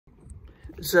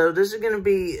So this is going to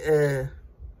be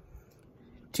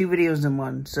 2 videos in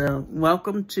one. So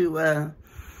welcome to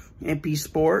MP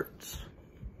Sports.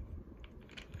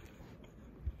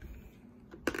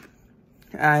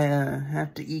 I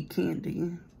have to eat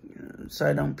candy so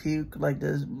I don't puke like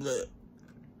this. Blech.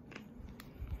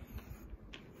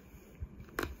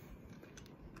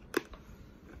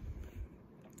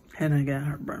 And I got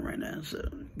heartburn right now, so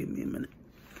give me a minute.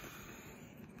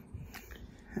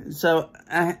 So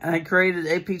I created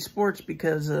AP Sports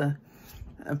because a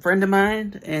friend of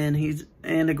mine and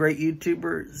a great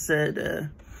YouTuber said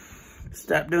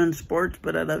stop doing sports,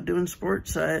 but I love doing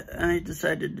sports. So I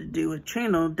decided to do a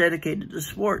channel dedicated to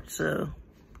sports. So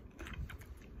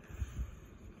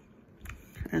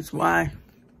that's why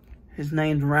his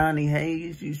name's Ronnie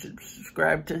Hayes. You should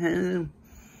subscribe to him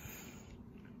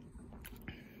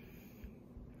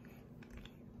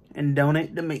and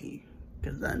donate to me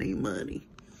because I need money.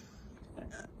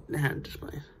 I'm just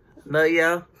playing. Love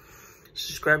y'all.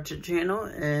 Subscribe to the channel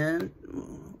and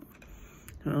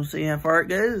we'll see how far it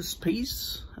goes.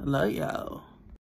 Peace. I love y'all.